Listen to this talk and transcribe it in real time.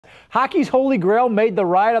Hockey's holy grail made the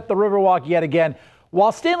ride up the Riverwalk yet again.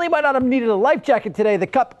 While Stanley might not have needed a life jacket today, the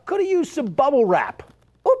Cup could have used some bubble wrap.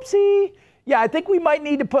 Oopsie. Yeah, I think we might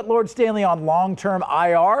need to put Lord Stanley on long-term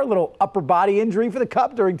IR, a little upper body injury for the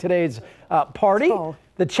Cup during today's party. Oh.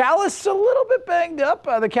 The chalice a little bit banged up.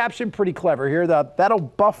 The caption pretty clever here. That'll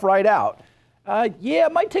buff right out. Yeah,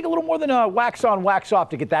 it might take a little more than a wax on, wax off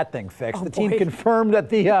to get that thing fixed. The team confirmed that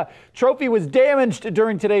the trophy was damaged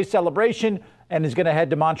during today's celebration and is going to head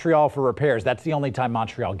to Montreal for repairs. That's the only time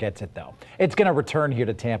Montreal gets it, though. It's going to return here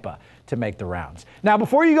to Tampa to make the rounds. Now,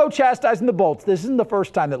 before you go chastising the Bolts, this isn't the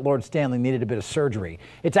first time that Lord Stanley needed a bit of surgery.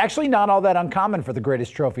 It's actually not all that uncommon for the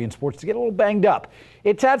greatest trophy in sports to get a little banged up.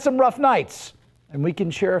 It's had some rough nights, and we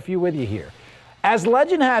can share a few with you here. As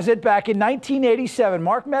legend has it, back in 1987,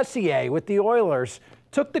 Mark Messier with the Oilers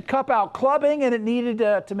took the Cup out clubbing, and it needed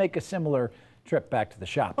to make a similar trip back to the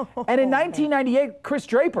shop. And in 1998, Chris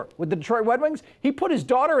Draper with the Detroit Red Wings, he put his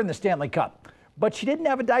daughter in the Stanley Cup, but she didn't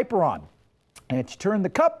have a diaper on, and she turned the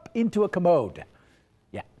Cup into a commode.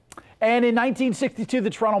 Yeah. And in 1962, the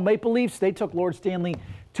Toronto Maple Leafs, they took Lord Stanley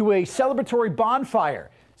to a celebratory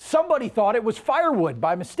bonfire. Somebody thought it was firewood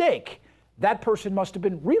by mistake. That person must have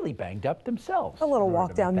been really banged up themselves. A little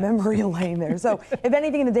walk down memory lane there. So if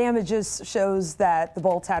anything, the damages shows that the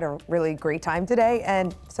Bolts had a really great time today,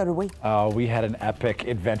 and so did we. Oh, we had an epic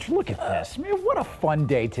adventure. Look at this. Man, what a fun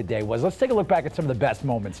day today was. Let's take a look back at some of the best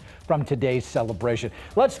moments from today's celebration.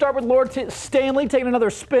 Let's start with Lord Stanley taking another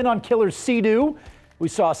spin on Killer Sea-Doo. We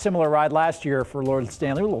saw a similar ride last year for Lord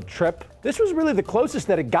Stanley, a little trip. This was really the closest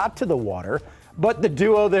that it got to the water. But the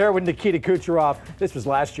duo there with Nikita Kucherov, this was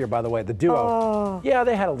last year, by the way, the duo, yeah,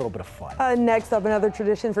 they had a little bit of fun. Next up, another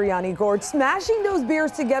tradition for Yanni Gourde, smashing those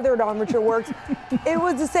beers together at Armature Works. It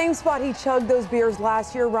was the same spot he chugged those beers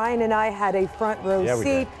last year. Ryan and I had a front row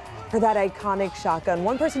seat for that iconic shotgun.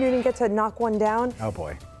 One person who didn't get to knock one down. Oh,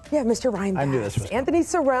 boy. Yeah, Mr. Ryan. I knew this was Anthony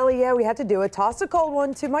Sorelli, yeah, we had to do it. Tossed a cold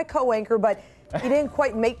one to my co-anchor, but he didn't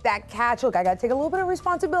quite make that catch. Look, I got to take a little bit of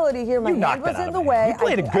responsibility here. My hand was in the way. You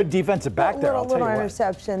played a good defensive back there, I'll tell you what. A little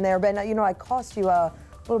interception there, but you know, I cost you a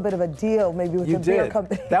little bit of a deal maybe with the beer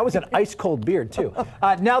company. That was an ice-cold beer, too.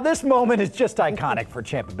 Now, this moment is just iconic for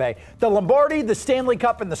Tampa Bay. The Lombardi, the Stanley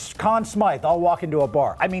Cup, and the Conn Smythe all walk into a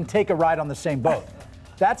bar. I mean, take a ride on the same boat.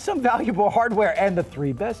 That's some valuable hardware, and the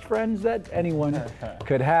three best friends that anyone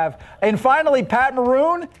could have. And finally, Pat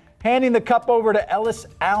Maroon handing the Cup over to Ellis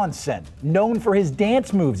Allenson, known for his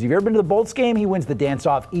dance moves. If you've ever been to the Bolts game, he wins the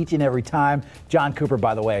dance-off each and every time. John Cooper,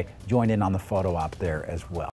 by the way, joined in on the photo op there as well.